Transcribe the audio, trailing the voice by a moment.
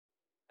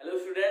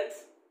Students,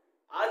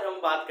 आज हम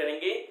बात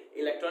करेंगे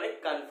इलेक्ट्रॉनिक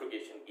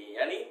कॉन्फ़िगरेशन की,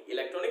 यानी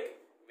इलेक्ट्रॉनिक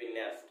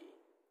विन्यास की।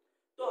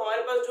 तो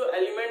हमारे पास जो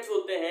एलिमेंट्स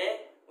होते हैं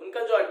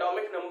उनका जो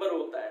एटॉमिक नंबर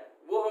होता है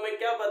वो हमें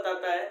क्या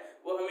बताता है,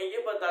 वो हमें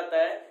ये बताता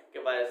है कि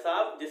भाई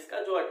साहब जिसका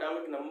जो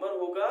एटॉमिक नंबर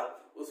होगा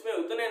उसमें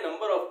उतने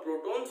नंबर ऑफ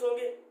प्रोटॉन्स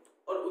होंगे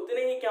और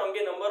उतने ही क्या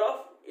होंगे, number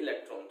of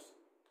electrons.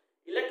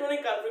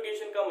 Electronic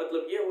configuration का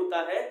मतलब ये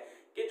होता है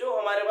कि जो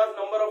हमारे पास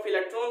नंबर ऑफ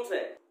इलेक्ट्रॉन्स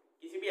है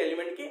किसी भी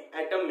एलिमेंट के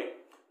एटम में,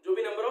 जो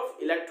भी नंबर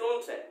ऑफ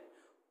इलेक्ट्रॉन्स है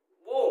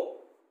वो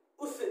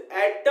उस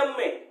एटम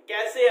में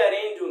कैसे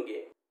अरेंज होंगे,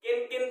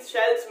 किन किन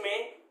शेल्स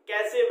में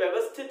कैसे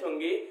व्यवस्थित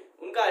होंगे,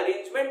 उनका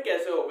अरेंजमेंट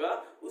कैसे होगा,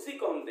 उसी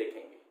को हम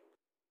देखेंगे।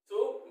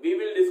 So we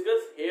will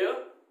discuss here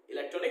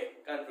electronic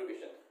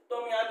configuration. तो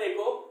हम यहाँ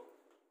देखो,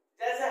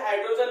 जैसे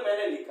हाइड्रोजन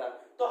मैंने लिखा,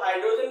 तो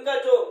हाइड्रोजन का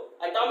जो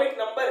एटॉमिक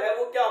नंबर है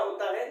वो क्या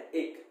होता है,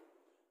 1।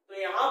 तो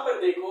यहां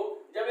पर देखो,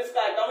 जब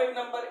इसका एटॉमिक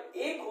नंबर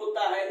 1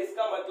 होता है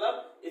इसका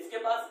मतलब इसके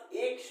पास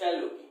एक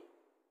शेल होगी।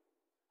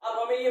 अब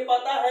हमें ये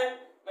पता है,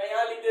 मैं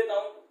यहां लिख देता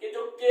हूं कि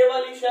जो K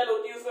वाली शेल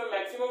होती है उसमें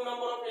मैक्सिमम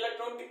नंबर ऑफ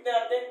इलेक्ट्रॉन कितने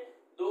आते हैं,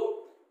 2।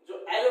 जो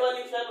L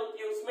वाली शेल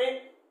होती है उसमें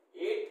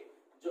 8,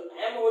 जो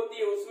M होती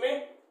है उसमें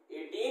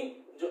 18,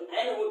 जो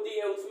N होती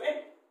है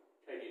उसमें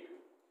 32।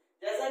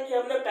 जैसा कि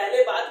हमने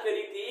पहले बात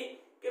करी थी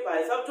कि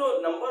भाई साहब जो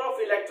नंबर ऑफ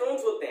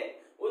इलेक्ट्रॉन्स होते हैं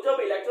वो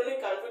जब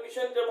इलेक्ट्रॉनिक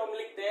कॉन्फ़िगरेशन जब हम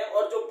लिखते हैं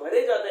और जो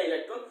भरे जाते हैं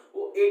इलेक्ट्रॉन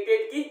वो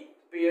 8-8 की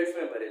पेयर्स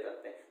में भरे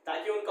जाते हैं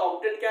ताकि उनका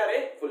ऑक्टेट क्या रहे,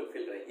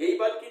 फुलफिल रहे। यही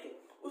बात की थी,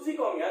 उसी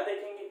को हम यहाँ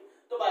देखेंगे।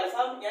 तो भाई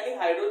साहब यानी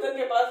हाइड्रोजन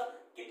के पास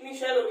कितनी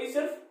शेल होगी,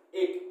 सिर्फ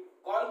 1।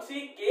 कौन सी,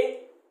 K।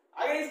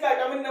 अगर इसका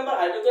एटॉमिक नंबर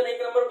हाइड्रोजन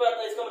 1 नंबर पे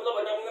आता है इसका मतलब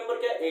एटॉमिक नंबर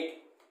क्या है, 1।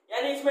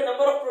 यानी इसमें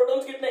नंबर ऑफ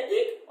प्रोटॉन्स कितने,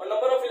 1, और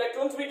नंबर ऑफ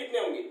इलेक्ट्रॉन्स भी कितने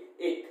होंगे,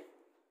 1।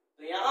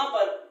 तो यहाँ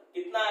पर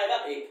कितना आएगा,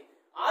 1।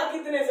 आ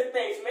कितने सकते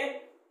हैं, इसमें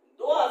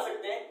 2 आ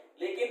सकते हैं,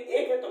 लेकिन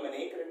 1 है तो मैंने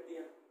 1 रख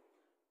दिया।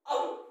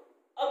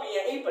 अब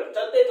यहीं पर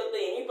चलते चलते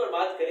यहीं पर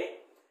बात करें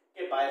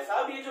कि भाई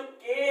साहब ये जो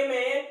K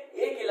में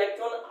 1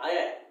 इलेक्ट्रॉन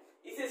आया है,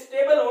 इसे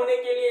स्टेबल होने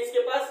के लिए इसके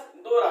पास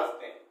 2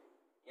 रास्ते हैं।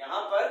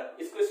 यहां पर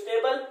इसको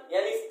स्टेबल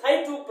यानी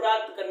स्थायित्व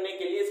प्राप्त करने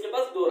के लिए इसके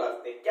पास 2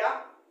 रास्ते हैं। क्या,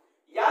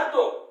 या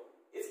तो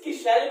इसकी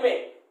शेल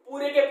में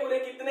पूरे के पूरे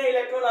कितने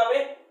इलेक्ट्रॉन आवे,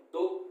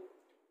 2,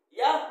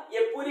 या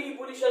ये पूरी की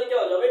पूरी शेल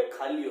क्या हो जावे,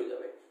 खाली हो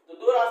जावे। तो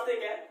 2 रास्ते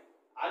क्या है,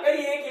 अगर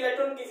ये 1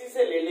 इलेक्ट्रॉन किसी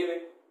से ले लेवे,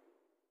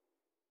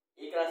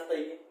 एक रास्ता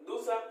ही है।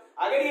 दूसरा,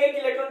 अगर ये 1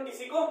 इलेक्ट्रॉन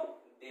किसी को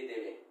दे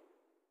देवे,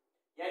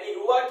 यानी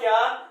हुआ क्या,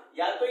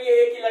 या तो ये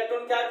 1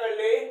 इलेक्ट्रॉन क्या कर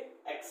ले,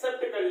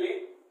 एक्सेप्ट कर ले,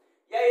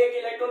 या 1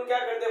 इलेक्ट्रॉन क्या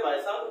कर दे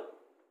भाई साहब,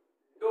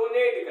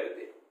 डोनेट कर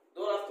दे।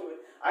 2 रास्ते में।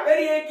 अगर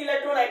ये 1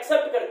 इलेक्ट्रॉन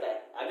एक्सेप्ट करता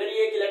है, अगर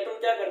ये 1 इलेक्ट्रॉन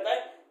क्या करता है,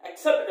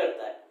 एक्सेप्ट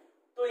करता है,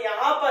 तो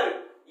यहां पर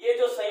ये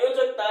जो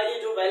संयोजकता, ये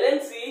जो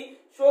वैलेंसी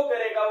शो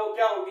करेगा वो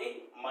क्या होगी,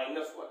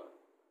 -1।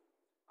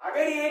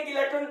 अगर ये 1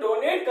 इलेक्ट्रॉन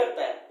डोनेट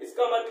करता है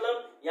इसका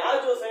मतलब यहां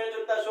जो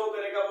संयोजकता शो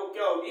करेगा वो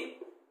क्या होगी,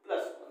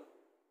 +1।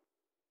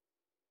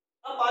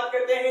 अब बात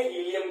करते हैं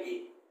हीलियम की।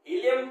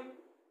 हीलियम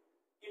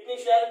कितनी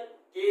शेल,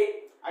 K,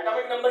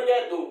 एटॉमिक नंबर क्या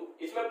है, 2।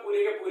 इसमें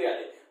पूरे के पूरे आ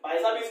गए भाई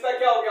साहब, इसका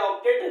क्या हो गया,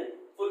 ऑक्टेट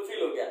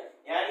फुलफिल हो गया।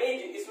 यानी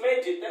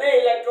इसमें जितने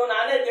इलेक्ट्रॉन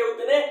आने थे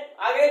उतने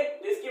आ गए,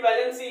 तो इसकी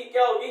वैलेंसी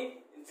क्या होगी,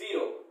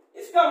 0।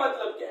 इसका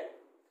मतलब क्या है,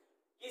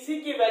 किसी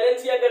की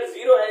वैलेंसी अगर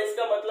 0 है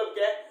इसका मतलब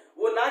क्या है,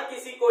 वो ना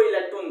किसी को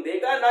इलेक्ट्रॉन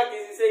देगा ना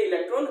किसी से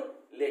इलेक्ट्रॉन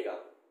लेगा,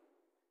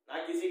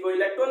 ना किसी को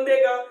इलेक्ट्रॉन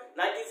देगा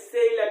ना किसी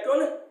से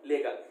इलेक्ट्रॉन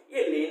लेगा।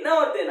 ये लेना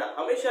और देना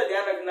हमेशा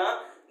ध्यान रखना,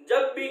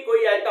 जब भी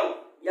कोई एटम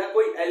या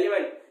कोई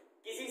एलिमेंट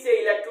किसी से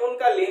इलेक्ट्रॉन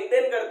का लेन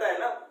देन करता है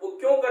ना, वो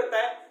क्यों करता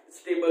है,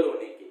 स्टेबल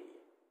होने के लिए।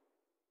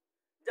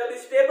 जब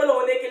स्टेबल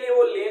होने के लिए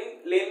वो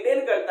लेन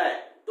देन करता है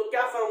तो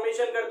क्या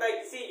फॉर्मेशन करता है,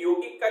 किसी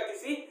यौगिक का,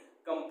 किसी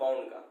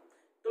कंपाउंड का।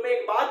 तो मैं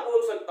एक बात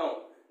बोल सकता हूं,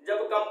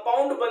 जब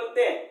कंपाउंड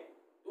बनते हैं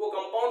तो वो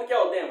कंपाउंड क्या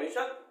होते हैं,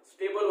 हमेशा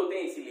स्टेबल होते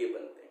हैं, इसीलिए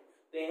बनते हैं।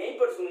 तो यहीं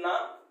पर सुनना,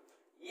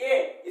 ये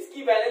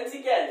इसकी वैलेंसी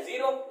क्या है,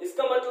 0।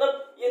 इसका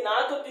मतलब ये ना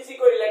तो किसी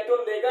को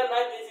इलेक्ट्रॉन देगा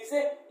ना किसी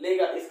से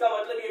लेगा, इसका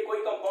मतलब ये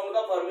कोई कंपाउंड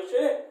का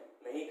फॉर्मेशन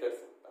नहीं कर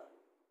सकता।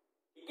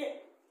 ठीक है,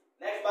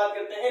 नेक्स्ट बात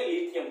करते हैं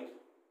लिथियम की।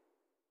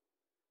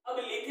 अब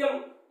लिथियम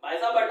भाई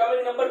साहब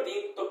एटॉमिक नंबर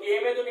 3, तो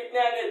K में तो कितने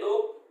आ गए, 2,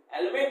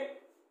 L में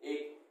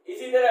 1।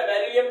 इसी तरह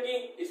बेरिलियम की,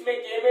 इसमें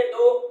K में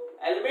 2,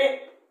 L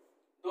में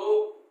 2,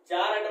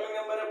 4 एटॉमिक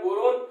नंबर है।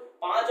 बोरोन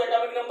 5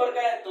 एटॉमिक नंबर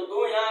का है, तो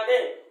 2 यहाँ आ गए,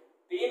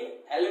 3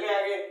 L में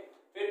आ गए।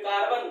 फिर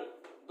कार्बन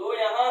 2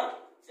 यहाँ,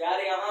 4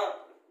 यहाँ।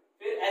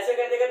 फिर ऐसे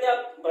करते करते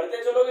आप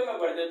बढ़ते चलोगे, मैं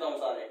बढ़ देता हूँ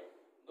सारे,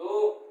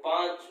 2,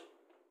 5,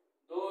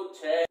 2,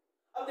 6।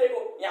 अब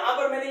देखो यहाँ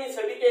पर मैंने ये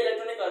सभी के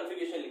इलेक्ट्रॉनिक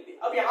कॉन्फ़िगरेशन लिख दी।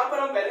 अब यहाँ पर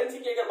हम वैलेंसी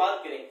की अगर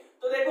बात करें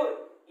तो देखो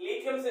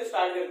लिथियम से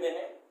स्टार्ट करते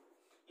हैं।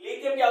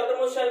 लिथियम के आउटर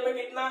मोस्ट शेल में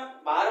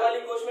कितना, बाहर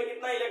वाली कोश में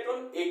कितना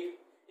इलेक्ट्रॉन, 1।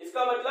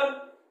 इसका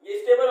मतलब ये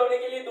स्टेबल होने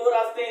के लिए 2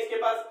 रास्ते हैं इसके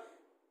पास,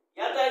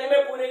 या तो L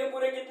में पूरे के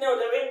पूरे कितने हो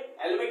जावे,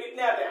 L में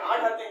कितने आते हैं,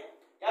 8 आते हैं,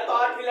 या तो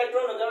 8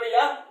 इलेक्ट्रॉन हो जावे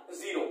या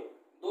 0।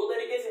 2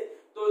 तरीके से।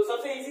 तो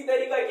सबसे इजी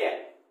तरीका क्या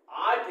है,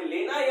 8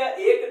 लेना या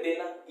 1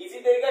 देना। इजी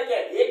तरीका क्या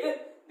है, 1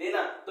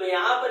 देना। तो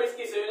यहाँ पर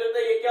इसकी संयोजकता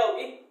ये क्या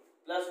होगी,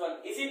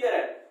 +1। इसी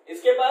तरह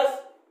इसके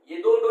पास ये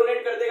 2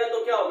 डोनेट कर देगा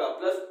तो क्या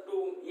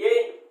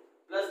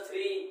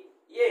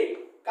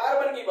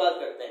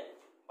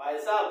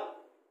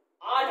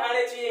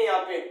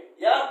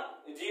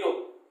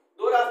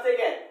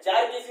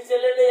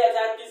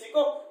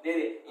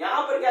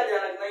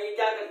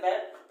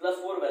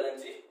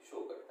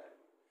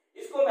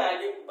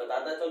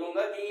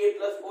चलूंगा कि ये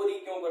 +4 ही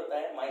क्यों करता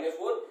है,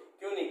 -4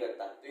 क्यों नहीं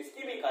करता, तो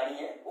इसकी भी कहानी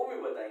है, वो भी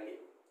बताएंगे।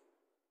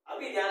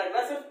 अभी ध्यान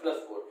रखना सिर्फ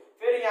 +4।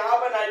 फिर यहाँ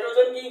पर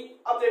नाइट्रोजन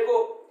की, अब देखो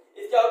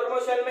इसके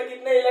आउटरमोस्ट शेल में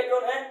कितने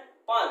इलेक्ट्रॉन है,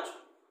 5,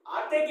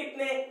 आते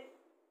कितने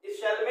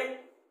इस शेल में,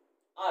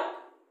 8,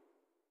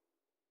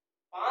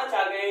 5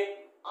 आ गए,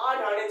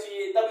 8 आने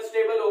चाहिए तब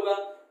स्टेबल होगा।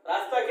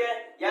 रास्ता क्या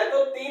है, या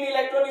तो 3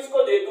 इलेक्ट्रॉन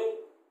इसको दे दूं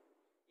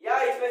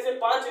या इसमें से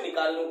 5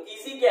 निकाल लूं।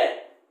 इजी क्या है,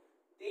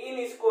 3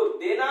 इसको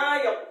देना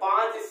या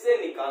 5 इससे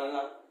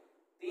निकालना।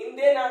 3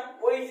 देना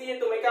वो इजी है,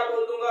 तो मैं क्या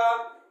बोल दूंगा,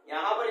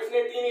 यहां पर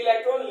इसने 3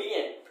 इलेक्ट्रॉन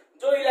लिए,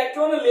 जो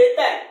इलेक्ट्रॉन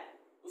लेता है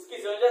उसकी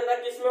संयोजकता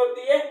किस में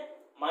होती है,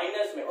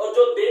 माइनस में, और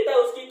जो देता है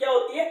उसकी क्या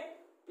होती है,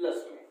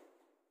 प्लस में।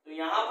 तो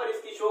यहां पर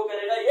इसकी शो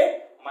करेगा ये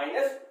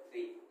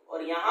 -3,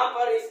 और यहां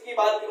पर इसकी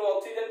बात करूं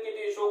ऑक्सीजन की तो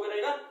ये शो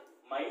करेगा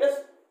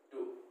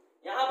 -2।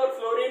 यहां पर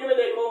फ्लोरीन में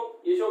देखो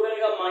ये शो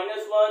करेगा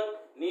 -1,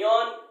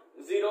 neon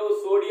 0,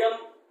 sodium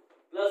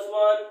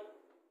 +1,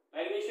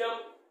 magnesium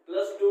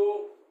 +2,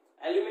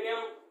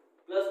 aluminium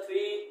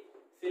 +3,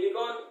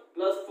 silicon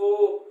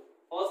 +4,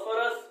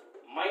 phosphorus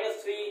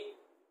 -3,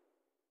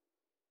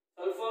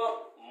 sulphur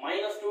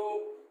 -2,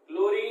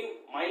 chlorine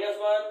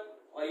 -1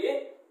 और ये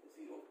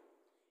 0।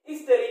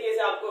 इस तरीके से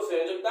आपको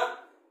संयोजकता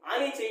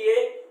आनी चाहिए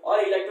और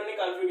इलेक्ट्रॉनिक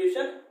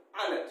कॉन्फ़िगरेशन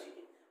आना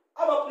चाहिए।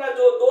 अब अपना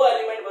जो 2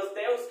 एलिमेंट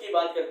बचते हैं उसकी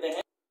बात करते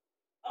हैं।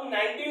 अब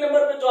 19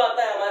 नंबर पे जो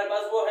आता है हमारे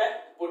पास वो है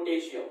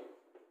पोटेशियम।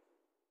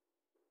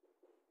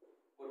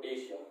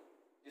 पोटेशियम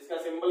जिसका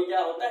सिंबल क्या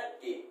होता है,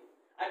 K।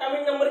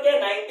 एटॉमिक नंबर क्या है,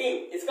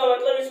 19। इसका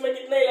मतलब इसमें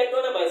कितने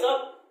इलेक्ट्रॉन है भाई साहब,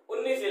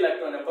 19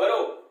 इलेक्ट्रॉन है।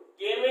 भरो,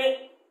 K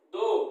में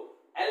 2,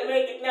 L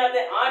में कितने आते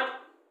हैं, 8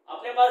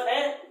 अपने पास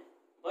है,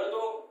 भर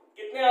दो,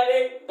 कितने आ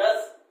गए,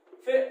 10।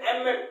 फिर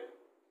M में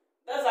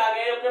 10 आ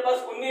गए, अपने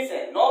पास 19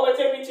 है, 9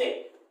 बचे पीछे,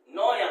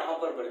 9 यहां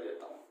पर भर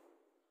देता हूं।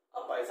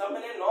 अब भाई साहब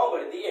मैंने 9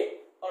 भर दिए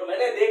और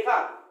मैंने देखा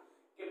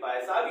कि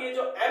भाई साहब ये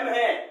जो M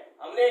है,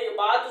 हमने ये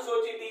बात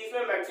सोची थी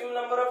इसमें मैक्सिमम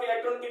नंबर ऑफ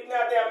इलेक्ट्रॉन कितने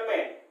आते हैं, M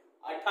में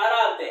 18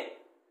 आते हैं,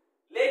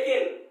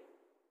 लेकिन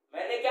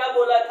मैंने क्या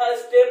बोला था,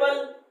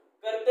 स्टेबल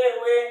करते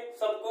हुए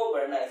सबको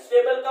भरना है।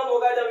 स्टेबल कब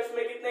होगा, जब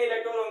इसमें कितने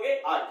इलेक्ट्रॉन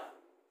होंगे, 8।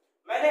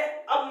 मैंने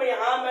अब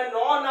यहां मैं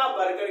 9 ना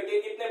भर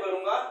करके कितने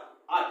भरूंगा,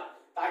 8,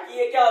 ताकि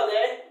ये क्या हो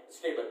जाए,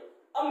 स्टेबल।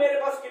 अब मेरे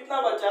पास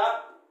कितना बचा,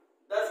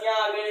 10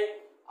 यहाँ आ गए,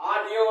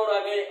 8 ये और आ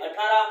गए,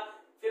 18,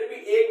 फिर भी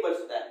 1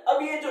 बचता है।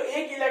 अब ये जो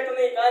 1 इलेक्ट्रॉन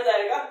है कहां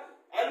जाएगा,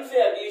 M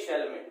से अगली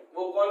शेल में,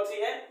 वो कौन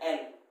सी है, N।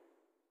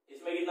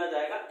 इसमें कितना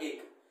जाएगा,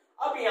 1।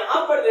 अब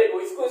यहां पर देखो,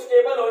 इसको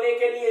स्टेबल होने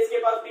के लिए इसके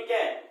पास भी क्या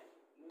है,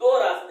 2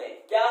 रास्ते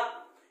हैं। क्या,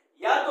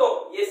 या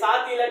तो ये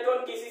 7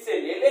 इलेक्ट्रॉन किसी से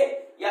ले ले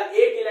या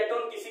 1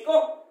 इलेक्ट्रॉन किसी को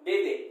दे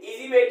दे।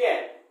 इजी वे क्या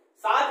है,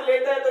 7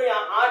 लेता है तो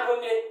यहाँ 8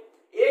 होंगे,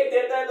 1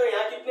 देता है तो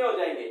यहाँ कितने हो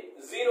जाएंगे,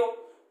 0।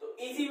 तो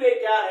इजी वे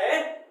क्या है,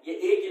 ये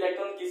 1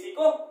 इलेक्ट्रॉन किसी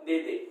को दे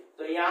दे।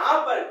 तो यहाँ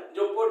पर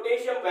जो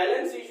पोटेशियम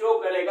वैलेंसी शो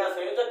करेगा,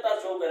 संयोजकता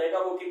शो करेगा,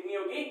 वो कितनी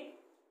होगी,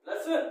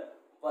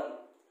 +1।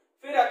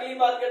 फिर अगली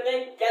बात करते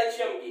हैं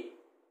कैल्शियम की।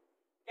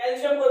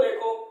 कैल्शियम को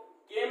देखो,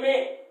 K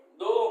में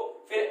 2,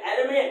 फिर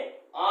L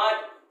में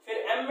 8,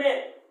 फिर M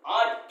में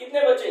 8,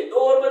 कितने बचे, 2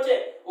 और बचे,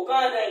 वो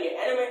कहां जाएंगे,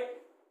 N में।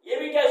 ये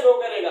भी क्या शो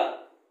करेगा,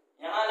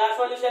 यहाँ लास्ट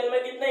वाली शेल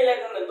में कितने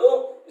इलेक्ट्रॉन है,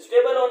 2।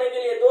 स्टेबल होने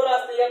के लिए 2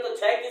 रास्ते, या तो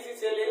 6 किसी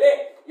से ले ले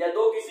या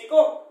 2 किसी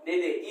को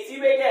दे दे। इजी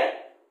वे क्या है,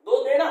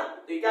 2 देना,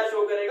 तो ये क्या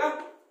शो करेगा,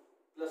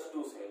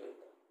 +2 से।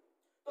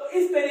 तो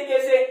इस तरीके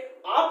से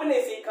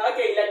आपने सीखा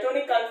कि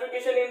इलेक्ट्रॉनिक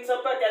कॉन्फ़िगरेशन इन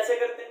सब का कैसे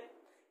करते हैं,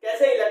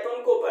 कैसे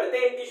इलेक्ट्रॉन को भरते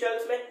हैं इनकी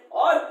शेल्स में,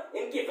 और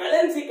इनकी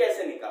वैलेंसी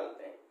कैसे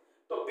निकालते हैं।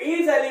 तो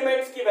 20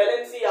 एलिमेंट्स की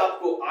वैलेंसी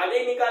आपको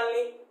आगे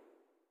निकालनी।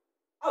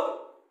 अब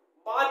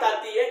बात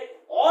आती है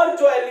और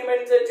जो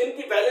एलिमेंट्स है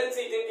जिनकी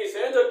वैलेंसी, जिनकी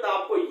संयोजकता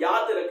आपको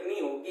याद रखनी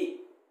होगी,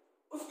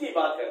 उसकी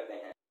बात करते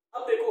हैं।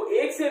 अब देखो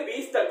 1 से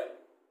 20 तक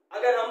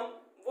अगर हम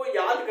वो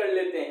याद कर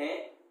लेते हैं,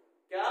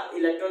 क्या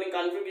इलेक्ट्रॉनिक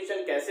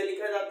कॉन्फ़िगरेशन कैसे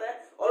लिखा जाता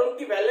है और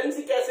उनकी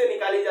वैलेंसी कैसे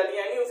निकाली जाती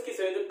है, यानी उसकी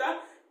संयोजकता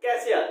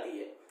कैसे आती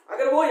है,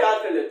 अगर वो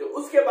याद कर लेते हो,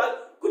 उसके बाद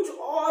कुछ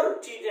और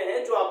चीजें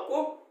हैं जो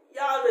आपको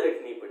याद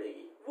रखनी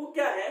पड़ेगी। वो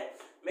क्या है,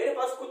 मेरे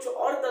पास कुछ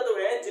और तत्व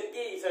हैं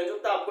जिनकी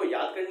संयोजकता आपको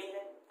याद करनी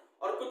है,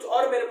 और कुछ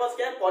और मेरे पास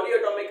क्या है,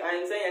 पॉलीएटॉमिक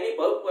आयन्स है, यानी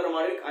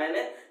बहुपरमाणुक आयन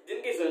है,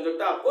 जिनकी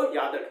संयोजकता आपको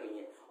याद रखनी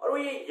है। और वो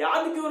ये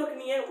याद क्यों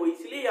रखनी है, वो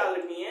इसलिए याद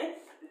रखनी है,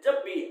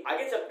 जब भी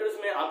आगे चैप्टर्स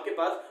में आपके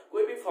पास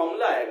कोई भी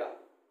फॉर्मूला आएगा,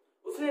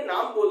 उसने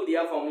नाम बोल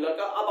दिया फॉर्मूला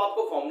का, अब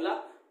आपको फॉर्मूला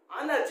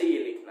आना चाहिए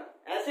लिखना।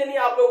 ऐसे नहीं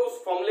आप लोग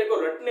उस फॉर्मूले को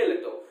रटने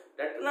लगते हो,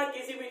 रटना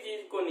किसी भी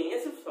चीज को नहीं है,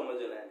 सिर्फ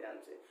समझना है ध्यान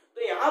से।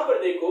 तो यहाँ पर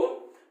देखो,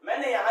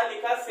 मैंने यहाँ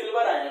लिखा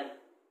सिल्वर आयन।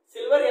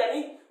 सिल्वर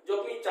यानी जो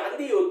अपनी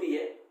चांदी होती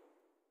है,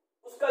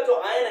 उसका जो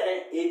आयन है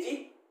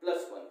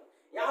Ag+1।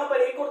 यहाँ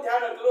पर एक और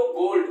ध्यान रख लो,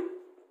 गोल्ड।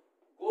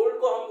 गोल्ड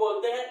को हम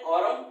बोलते हैं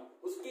ऑरम,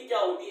 उसकी क्या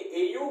होती है,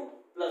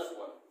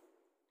 Au+1।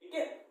 ठीक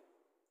है,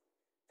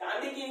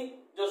 चांदी की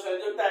जो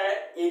संयोजकता है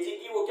Ag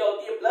की, वो क्या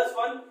होती है,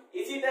 +1।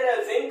 इसी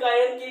तरह जिंक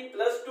आयन की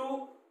 +2,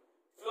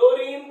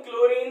 फ्लोरीन,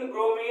 क्लोरीन,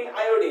 ब्रोमीन,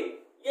 आयोडीन,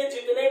 ये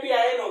जितने भी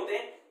आयन होते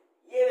हैं,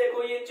 ये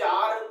देखो ये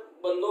 4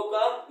 बंदों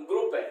का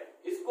ग्रुप है।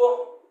 इसको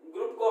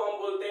ग्रुप को हम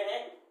बोलते हैं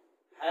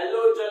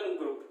हैलोजन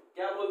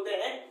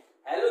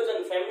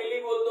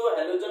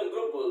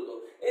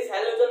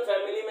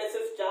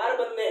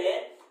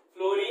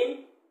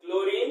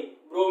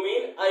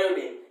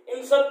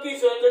की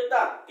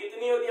संयोजकता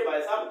कितनी होती है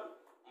भाई साहब?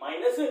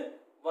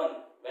 -1।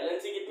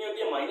 वैलेंसी कितनी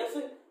होती है?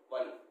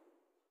 -1।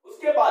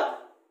 उसके बाद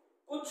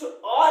कुछ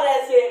और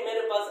ऐसे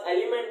मेरे पास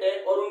एलिमेंट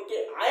है और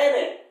उनके आयन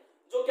है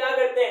जो क्या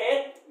करते हैं?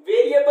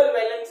 वेरिएबल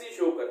वैलेंसी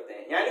शो करते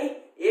हैं, यानी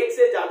एक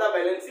से ज्यादा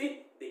वैलेंसी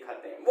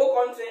दिखाते हैं। वो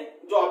कौन से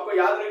हैं जो आपको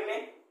याद रखने?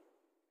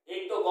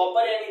 एक तो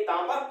कॉपर यानी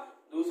तांबा,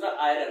 दूसरा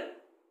आयरन।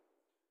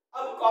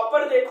 अब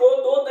कॉपर देखो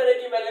दो तरह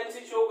की वैलेंसी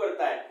शो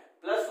करता है,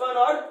 +1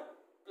 और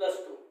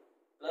 +2।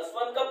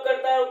 +1 कब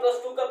करता है और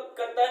 +2 कब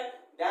करता है?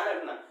 ध्यान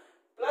रखना,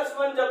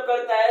 +1 जब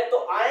करता है तो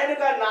आयन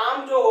का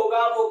नाम जो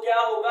होगा वो क्या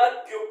होगा?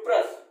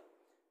 क्यूप्रस।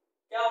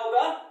 क्या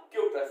होगा?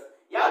 क्यूप्रस।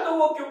 या तो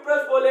वो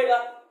क्यूप्रस बोलेगा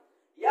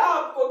या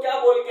आपको क्या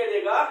बोल के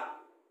देगा?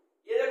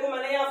 ये देखो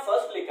मैंने यहाँ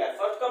फर्स्ट लिखा है,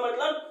 फर्स्ट का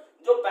मतलब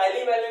जो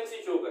पहली वैलेंसी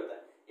शो करता है।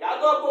 या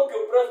तो आपको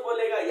क्यूप्रस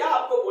बोलेगा या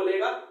आपको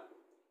बोलेगा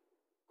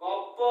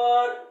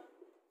कॉपर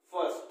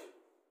फर्स्ट।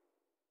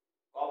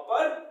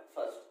 Copper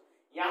first.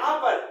 यहां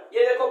पर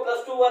ये देखो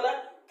 +2 वाला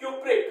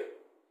क्यूप्रिक,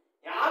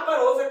 यहां पर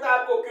हो सकता है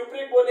आपको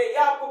क्यूप्रिक बोले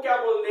या आपको क्या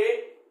बोल दे?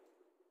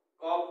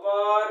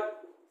 कॉपर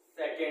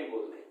सेकेंड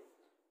बोल दे।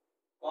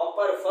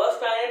 कॉपर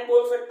फर्स्ट आयन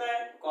बोल सकता है,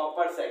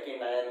 कॉपर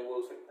सेकेंड आयन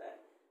बोल सकता है,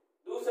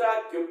 दूसरा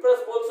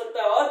क्यूप्रस बोल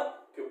सकता है और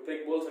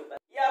क्यूप्रिक बोल सकता है।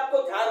 ये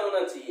आपको ध्यान होना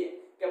चाहिए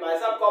कि भाई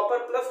साहब कॉपर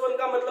 +1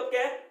 का मतलब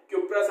क्या है?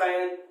 Cuprous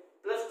ion.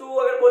 +2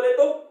 अगर बोले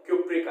तो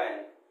क्यूप्रिक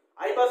आयन।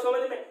 आई बात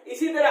समझ में?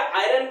 इसी तरह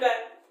आयरन का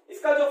है,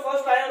 इसका जो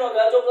फर्स्ट आयन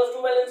होगा जो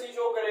 +2 वैलेंसी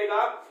शो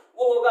करेगा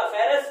वो होगा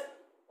फेरस,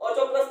 और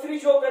जो +3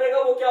 शो करेगा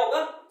वो क्या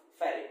होगा?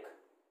 फेरिक।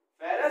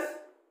 Ferrous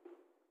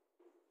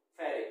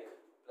ferric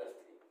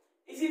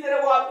 +3। इसी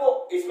तरह वो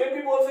आपको इसमें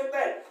भी बोल सकता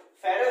है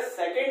फेरस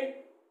सेकेंड,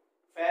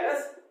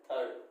 फेरस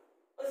थर्ड।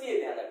 बस ये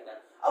ध्यान रखना।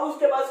 अब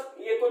उसके पास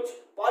ये कुछ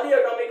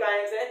पॉलीएटॉमिक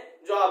आयन्स हैं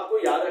जो आपको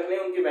याद रखने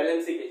हैं उनकी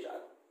वैलेंसी के साथ।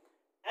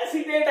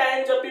 एसीटेट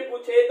आयन जब भी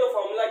पूछे तो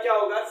फॉर्मूला क्या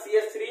होगा?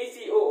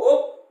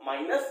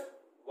 CH3COO-1।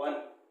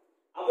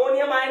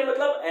 अमोनियम आयन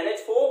मतलब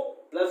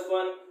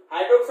NH4+1।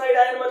 हाइड्रोक्साइड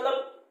आयन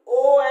मतलब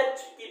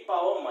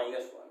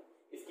OH⁻⁻1।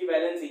 इसकी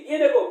वैलेंसी ये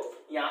देखो,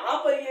 यहां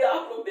पर ये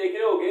आप लोग देख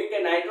रहे होंगे कि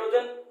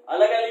नाइट्रोजन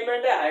अलग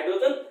एलिमेंट है,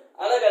 हाइड्रोजन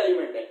अलग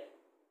एलिमेंट है।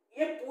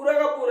 ये पूरा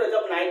का पूरा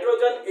जब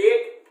नाइट्रोजन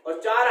 1 और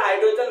 4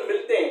 हाइड्रोजन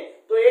मिलते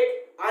हैं तो एक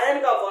आयन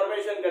का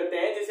फॉर्मेशन करते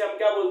हैं जिसे हम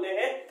क्या बोलते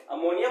हैं?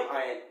 Ammonium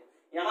ion.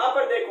 यहां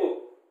पर देखो,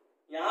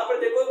 यहां पर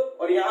देखो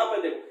और यहां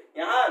पर देखो,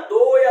 यहां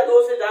 2 या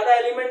 2 से ज्यादा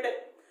एलिमेंट है।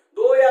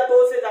 2 या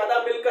 2 से ज्यादा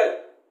मिलकर,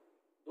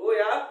 2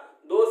 या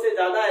 2 से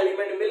ज्यादा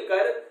एलिमेंट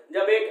मिलकर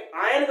जब एक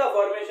आयन का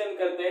फॉर्मेशन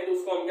करते हैं तो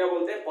उसको हम क्या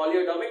बोलते हैं?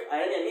 पॉलीएटॉमिक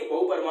आयन यानी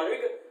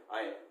बहुपरमाणुक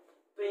आयन।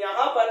 तो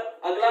यहां पर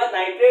अगला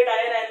नाइट्रेट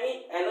आयन यानी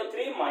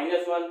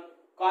NO3-1,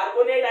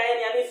 कार्बोनेट आयन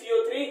यानी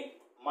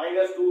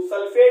CO3-2,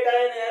 सल्फेट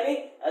आयन यानी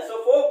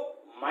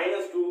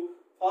SO4-2,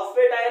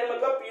 फॉस्फेट आयन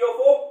मतलब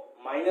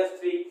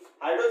PO4-3,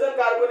 हाइड्रोजन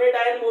कार्बोनेट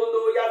आयन बोल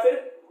दो या फिर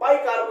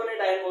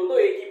बाइकार्बोनेट आयन बोल दो,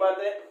 एक ही बात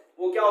है।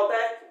 वो क्या होता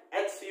है?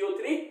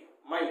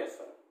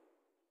 HCO3-1।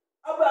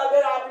 अब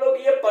अगर आप लोग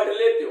ये पढ़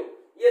लेते हो,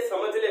 ये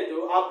समझ लेते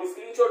हो, आप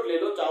स्क्रीनशॉट ले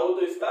लो चाहो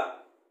तो इसका।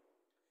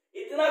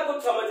 इतना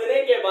कुछ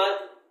समझने के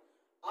बाद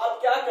आप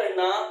क्या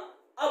करना?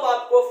 अब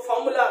आपको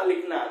फॉर्मूला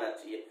लिखना आना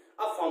चाहिए।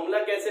 अब फॉर्मूला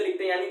कैसे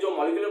लिखते हैं, यानी जो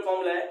मॉलिक्यूलर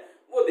फॉर्मूला है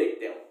वो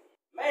देखते हैं।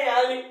 मैं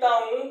यहां लिखता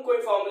हूं कोई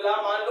फॉर्मूला,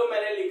 मान लो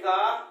मैंने लिखा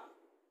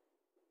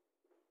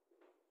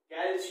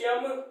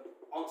कैल्शियम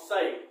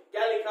ऑक्साइड।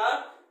 क्या लिखा?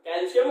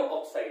 Calcium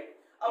oxide.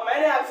 अब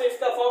मैंने आपसे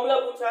इसका फॉर्मूला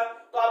पूछा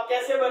तो आप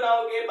कैसे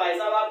बनाओगे? भाई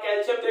साहब आप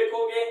कैल्शियम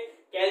देखोगे,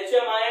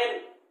 कैल्शियम आयन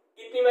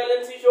कितनी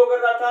वैलेंसी शो कर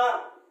रहा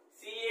था?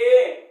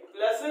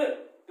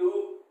 Ca+2।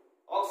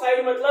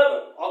 ऑक्साइड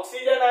मतलब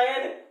ऑक्सीजन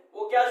आयन,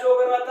 वो क्या शो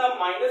कर रहा था?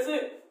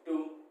 -2।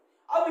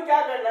 अब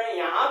क्या करना है?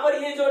 यहां पर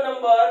ये जो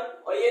नंबर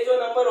और ये जो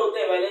नंबर होते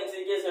हैं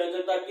वैलेंसी के,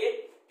 संयोजकता के,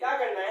 क्या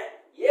करना है?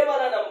 ये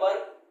वाला नंबर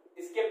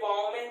इसके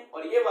पाँव में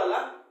और ये वाला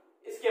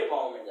इसके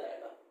पाँव में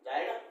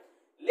जाएगा।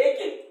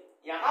 लेकिन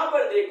यहां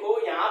पर देखो,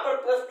 यहां पर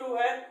 +2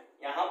 है,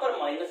 यहां पर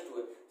 -2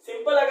 है।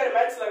 सिंपल अगर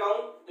मैथ्स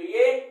लगाऊं तो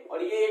ये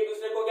और ये एक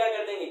दूसरे को क्या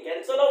कर देंगे?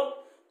 Cancel out.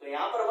 तो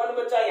यहां पर 1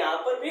 बचा, यहां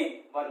पर भी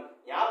 1,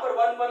 यहां पर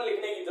 1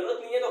 लिखने की जरूरत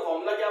नहीं है। तो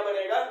फॉर्मूला क्या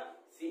बनेगा?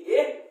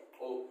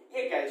 CaO।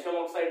 ये कैल्शियम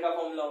ऑक्साइड का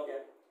फॉर्मूला हो गया।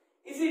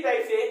 इसी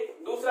टाइप से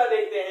दूसरा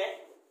देखते हैं।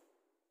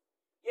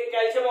 ये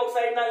कैल्शियम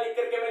ऑक्साइड ना लिख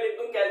करके मैं लिख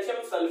दूं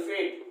कैल्शियम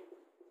सल्फेट।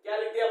 क्या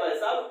लिख दिया भाई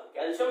साहब?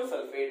 Calcium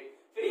sulphate.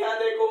 फिर यहां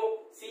देखो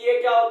Ca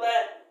क्या होता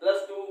है?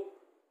 +2।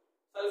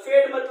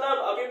 सल्फेट मतलब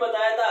अभी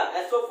बताया था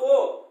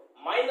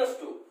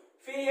SO4-2।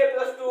 फिर ये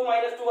 +2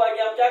 आ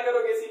गया। आप क्या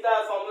करोगे?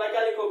 सीधा फॉर्मूला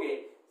क्या लिखोगे?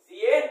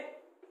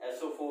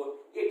 CaSO4।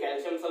 ये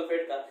कैल्शियम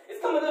सल्फेट का।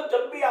 इसका मतलब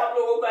जब भी आप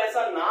लोगों को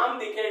ऐसा नाम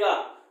दिखेगा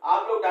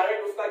आप लोग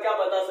डायरेक्ट उसका क्या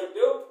बता सकते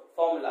हो?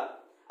 फॉर्मूला।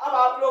 अब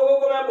आप लोगों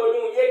को मैं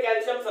बोलूं ये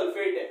कैल्शियम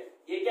सल्फेट है,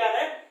 ये क्या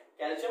है?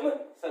 Calcium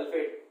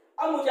sulphate.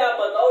 अब मुझे आप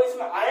बताओ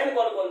इसमें आयन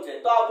कौन कौन से?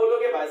 तो आप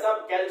बोलोगे भाई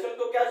साहब कैल्शियम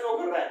तो क्या शो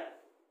कर रहा है?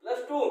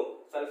 +2।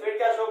 सल्फेट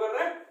क्या शो कर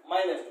रहा है?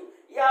 -2।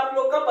 ये आप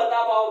लोग कब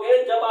बता पाओगे?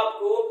 जब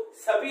आपको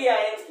सभी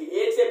आयन्स की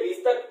 1 से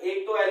 20 तक,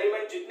 एक तो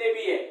एलिमेंट जितने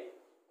भी है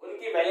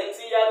उनकी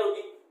वैलेंसी याद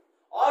होगी,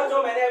 और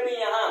जो मैंने अभी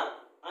यहाँ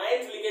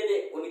आयन्स लिखे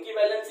थे उनकी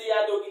वैलेंसी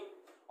याद होगी,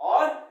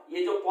 और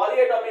ये जो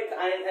पॉलीएटॉमिक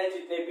आयन है हैं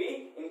जितने भी,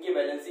 इनकी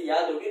वैलेंसी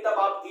याद होगी, तब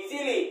आप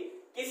इजीली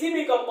किसी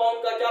भी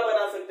कंपाउंड का क्या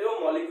बना सकते हो,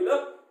 मॉलिक्यूलर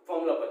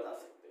फॉर्मूला बता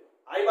सकते हो।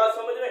 आई बात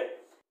समझ में?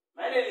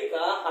 मैंने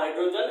लिखा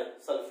हाइड्रोजन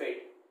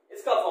सल्फेट,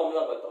 इसका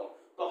फॉर्मूला बताओ।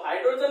 तो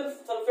हाइड्रोजन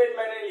सल्फेट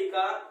मैंने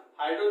लिखा,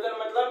 हाइड्रोजन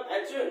मतलब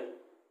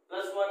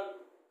H+1,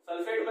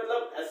 सल्फेट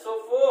मतलब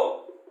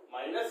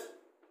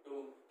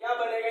SO4-2। क्या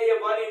बनेगा, ये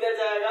 1 इधर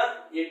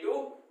जाएगा, ये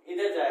 2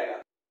 इधर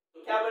जाएगा,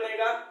 तो क्या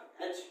बनेगा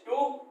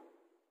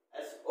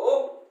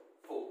H2SO4,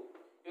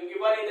 क्योंकि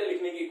 1 इधर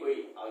लिखने की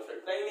कोई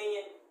आवश्यकता ही नहीं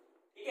है।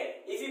 ठीक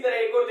है, इसी तरह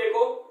एक और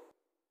देखो,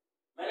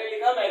 मैंने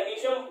लिखा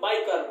मैग्नीशियम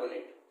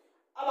बाइकार्बोनेट।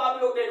 अब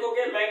आप लोग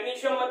देखोगे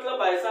मैग्नीशियम मतलब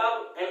भाई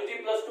साहब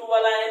Mg+2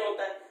 वाला आयन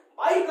होता है,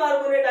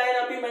 बाइकार्बोनेट आयन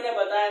अभी मैंने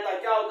बताया था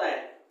क्या होता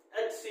है,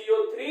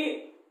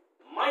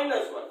 HCO3-1,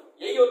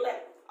 यही होता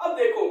है। अब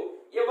देखो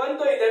ये 1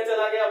 तो इधर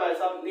चला गया भाई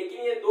साहब,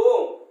 लेकिन ये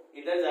 2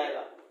 इधर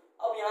जाएगा।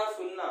 अब यहाँ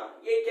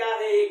सुनना, ये क्या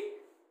है,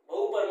 एक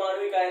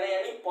बहुपरमाणुविक आयन है,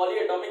 यानी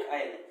पॉलीएटॉमिक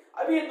आयन है।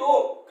 अब ये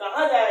 2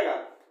 कहाँ जाएगा,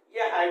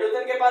 ये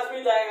हाइड्रोजन के पास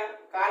भी जाएगा,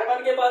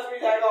 कार्बन के पास भी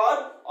जाएगा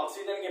और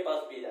ऑक्सीजन के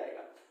पास भी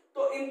जाएगा।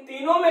 तो इन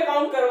तीनों में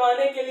काउंट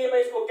करवाने के लिए मैं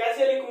इसको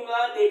कैसे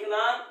लिखूंगा,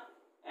 देखना,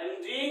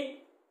 Mg,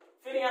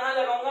 फिर यहां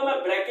लगाऊंगा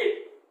मैं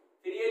ब्रैकेट,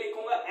 फिर ये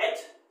लिखूंगा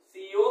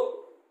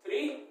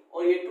HCO3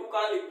 और ये 2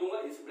 कहां लिख दूंगा,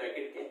 इस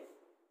ब्रैकेट के।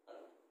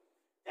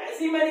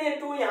 जैसे ही मैंने ये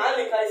 2 यहां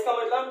लिखा, इसका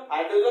मतलब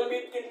हाइड्रोजन भी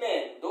कितने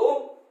हैं, 2,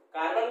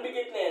 कार्बन भी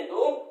कितने हैं,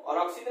 2, और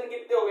ऑक्सीजन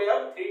कितने हो गए,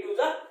 अब 3 2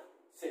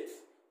 6।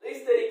 तो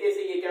इस तरीके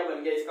से ये क्या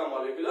बन गया, इसका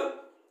मॉलिक्यूलर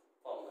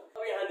फॉर्मूला।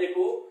 अब यहाँ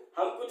देखो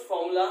हम कुछ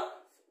फॉर्मूला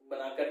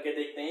बना करके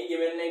देखते हैं, ये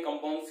मैंने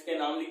कंपाउंड्स के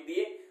नाम लिख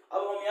दिए।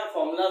 अब हम यहाँ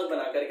फॉर्मूलाज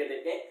बना करके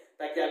देखते हैं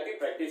ताकि आपकी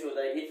प्रैक्टिस हो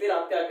जाएगी। फिर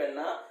आप क्या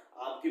करना,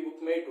 आपकी बुक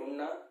में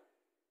ढूंढना,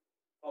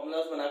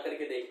 फॉर्मूलाज बना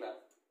करके देखना,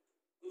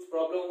 कुछ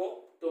प्रॉब्लम हो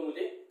तो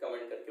मुझे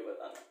कमेंट करके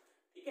बताना।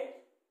 ठीक है,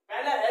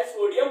 पहला है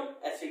सोडियम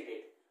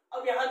एसीटेट।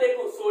 अब यहाँ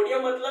देखो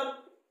सोडियम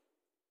मतलब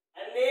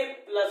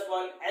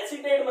Na+1,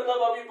 एसीटेट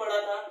मतलब अभी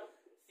पढ़ा था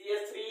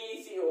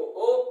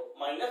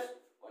CH3COO-1।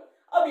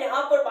 अब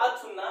यहाँ पर बात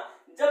सुनना,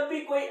 जब भी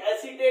कोई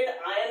एसीटेट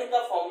आयन का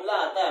फॉर्मूला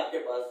आता है आपके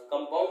पास,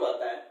 कंपाउंड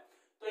आता है,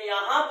 तो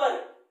यहाँ पर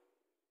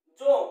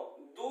जो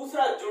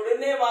दूसरा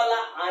जुड़ने वाला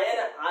आयन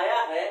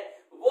आया है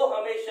वो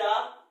हमेशा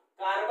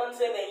कार्बन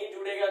से नहीं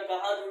जुड़ेगा,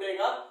 कहां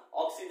जुड़ेगा,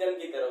 ऑक्सीजन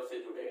की तरफ से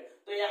जुड़ेगा।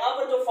 तो यहाँ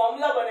पर जो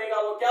फॉर्मूला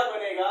बनेगा वो क्या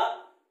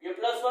बनेगा, ये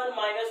 +1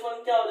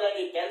 -1 क्या हो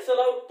जाएंगे, कैंसिल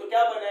आउट। तो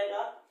क्या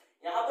बनेगा,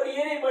 यहाँ पर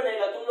ये नहीं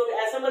बनेगा, तुम लोग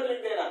ऐसे मत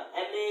लिख देना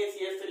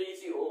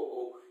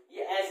NaCH3COO,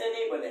 ये ऐसे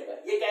नहीं बनेगा।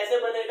 ये कैसे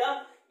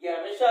बनेगा, ये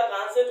हमेशा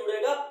कहां से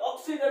जुड़ेगा,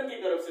 ऑक्सीजन की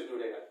तरफ से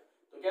जुड़ेगा।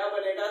 तो क्या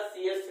बनेगा,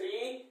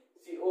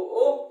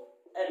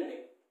 CH3COO-Na।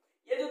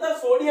 ये जो था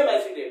सोडियम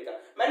एसीटेट का,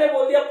 मैंने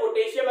बोल दिया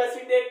पोटेशियम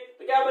एसीटेट,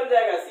 तो क्या बन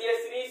जाएगा,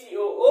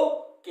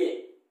 CH3COO-K।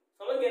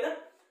 समझ गए ना।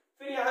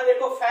 फिर यहाँ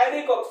देखो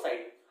फेरिक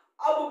ऑक्साइड।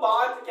 अब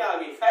बात क्या आ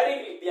गई, फेरिक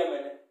लिख दिया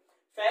मैंने।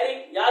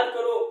 फेरिक याद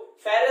करो,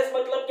 फेरस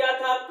मतलब क्या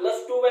था,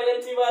 +2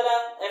 वैलेंसी वाला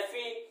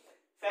Fe।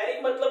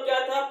 फेरिक मतलब क्या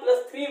था,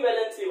 +3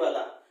 वैलेंसी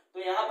वाला। तो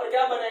यहाँ पर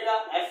क्या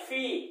बनेगा,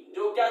 Fe,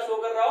 जो क्या शो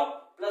कर रहा हो,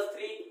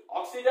 +3।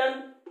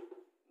 ऑक्सीजन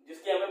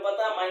जिसकी हमें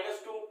पता है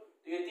 -2, तो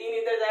ये 3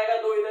 इधर जाएगा,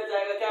 2 इधर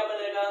जाएगा, क्या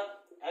बनेगा,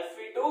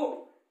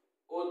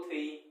 Fe2O3।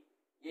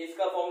 ये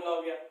इसका फॉर्मूला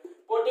हो गया।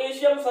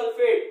 पोटेशियम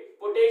सल्फेट,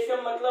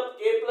 पोटेशियम मतलब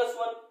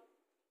K+1,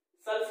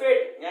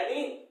 सल्फेट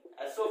यानी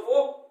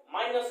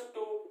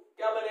SO4-2,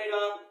 क्या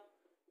बनेगा,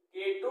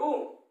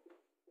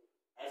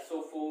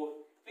 K2SO4।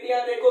 फिर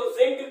यहाँ देखो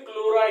जिंक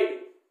क्लोराइड,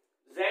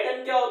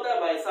 Zn क्या होता है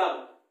भाई साहब,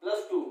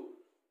 +2,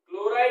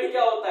 क्लोराइड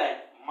क्या होता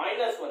है,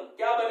 -1,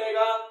 क्या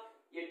बनेगा,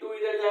 ये 2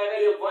 इधर जाएगा,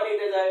 ये 1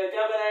 इधर जाएगा,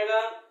 क्या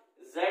बनाएगा,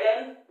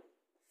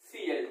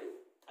 ZnCl2।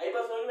 आई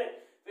बात समझ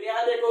में। फिर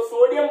यहाँ देखो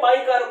सोडियम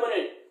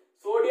बाइकार्बोनेट,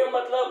 सोडियम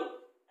मतलब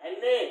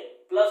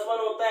Na+1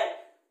 होता है,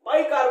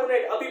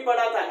 बाइकार्बोनेट अभी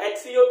पढ़ा था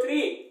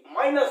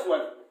HCO3-1,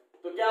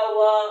 तो क्या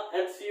हुआ,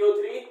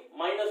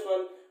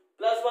 HCO3-1,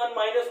 +1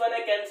 -1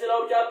 है, कैंसिल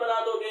आउट, क्या बना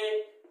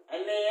दोगे,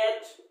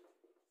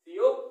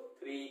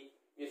 NaHCO3।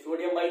 ये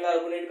सोडियम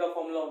बाइकार्बोनेट का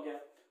फॉर्मूला हो गया।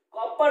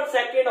 कॉपर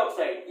सेकेंड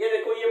ऑक्साइड, ये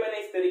देखो ये मैंने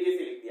इस तरीके से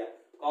लिख दिया,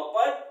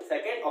 कॉपर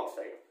सेकेंड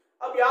ऑक्साइड।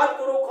 अब याद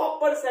करो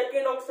कॉपर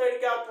सेकेंड ऑक्साइड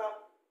क्या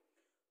था,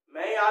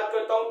 मैं याद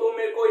करता हूं तो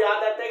मेरे को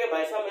याद आता है कि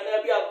भाई साहब मैंने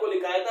अभी आपको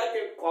लिखाया था कि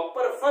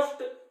कॉपर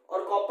फर्स्ट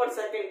और कॉपर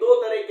सेकेंड 2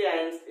 तरह के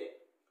आयन्स थे।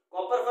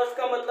 कॉपर फर्स्ट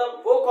का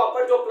मतलब वो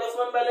कॉपर जो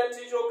 +1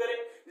 वैलेंसी शो करे,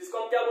 जिसको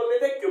हम क्या बोलते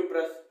थे,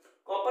 क्यूप्रस।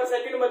 कॉपर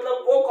सेकेंड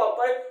मतलब वो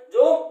कॉपर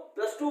जो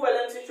 +2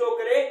 वैलेंसी शो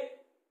करे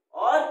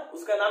और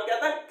उसका नाम क्या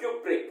था,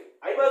 क्यूप्रिक।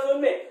 आई बात समझ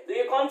में। तो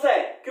ये कौन सा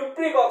है,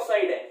 क्यूप्रिक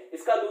ऑक्साइड है।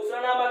 इसका दूसरा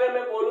नाम अगर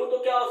मैं बोलूं तो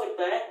क्या हो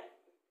सकता है,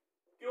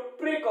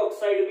 क्यूप्रिक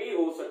ऑक्साइड भी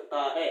हो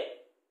सकता है,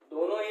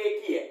 दोनों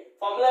एक ही है।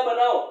 फॉर्मूला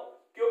बनाओ,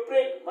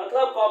 क्यूप्रिक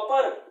मतलब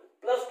कॉपर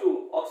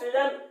 +2,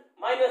 ऑक्सीजन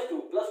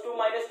 -2, +2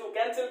 -2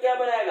 कैंसिल, क्या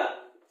बनाएगा,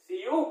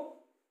 CuO।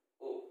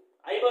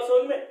 आई बात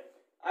समझ में।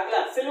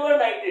 अगला सिल्वर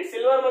नाइट्रेट,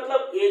 सिल्वर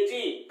मतलब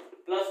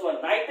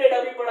Ag+1, नाइट्रेट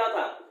अभी पढ़ा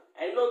था,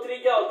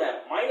 NO3 क्या होता है,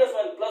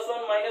 -1,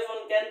 +1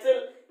 -1 कैंसिल,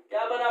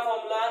 क्या बना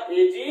formula,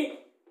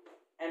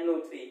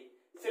 AgNO3।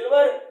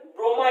 Silver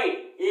bromide,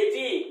 Ag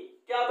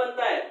क्या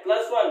बनता है,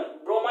 +1,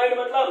 ब्रोमाइड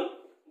मतलब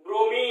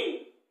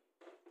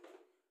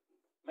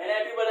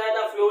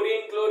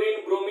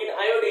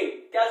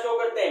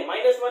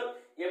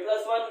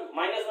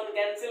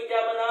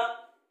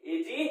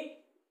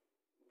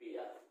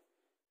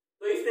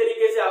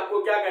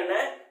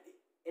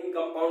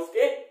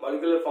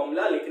मॉलिक्यूलर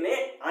फॉर्मूला लिखने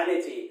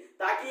आने चाहिए,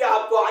 ताकि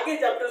आपको आगे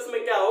चैप्टर्स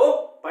में क्या हो,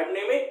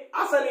 पढ़ने में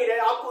आसानी रहे,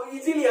 आपको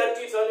इजीली हर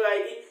चीज समझ में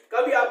आएगी,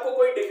 कभी आपको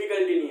कोई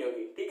डिफिकल्टी नहीं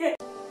होगी।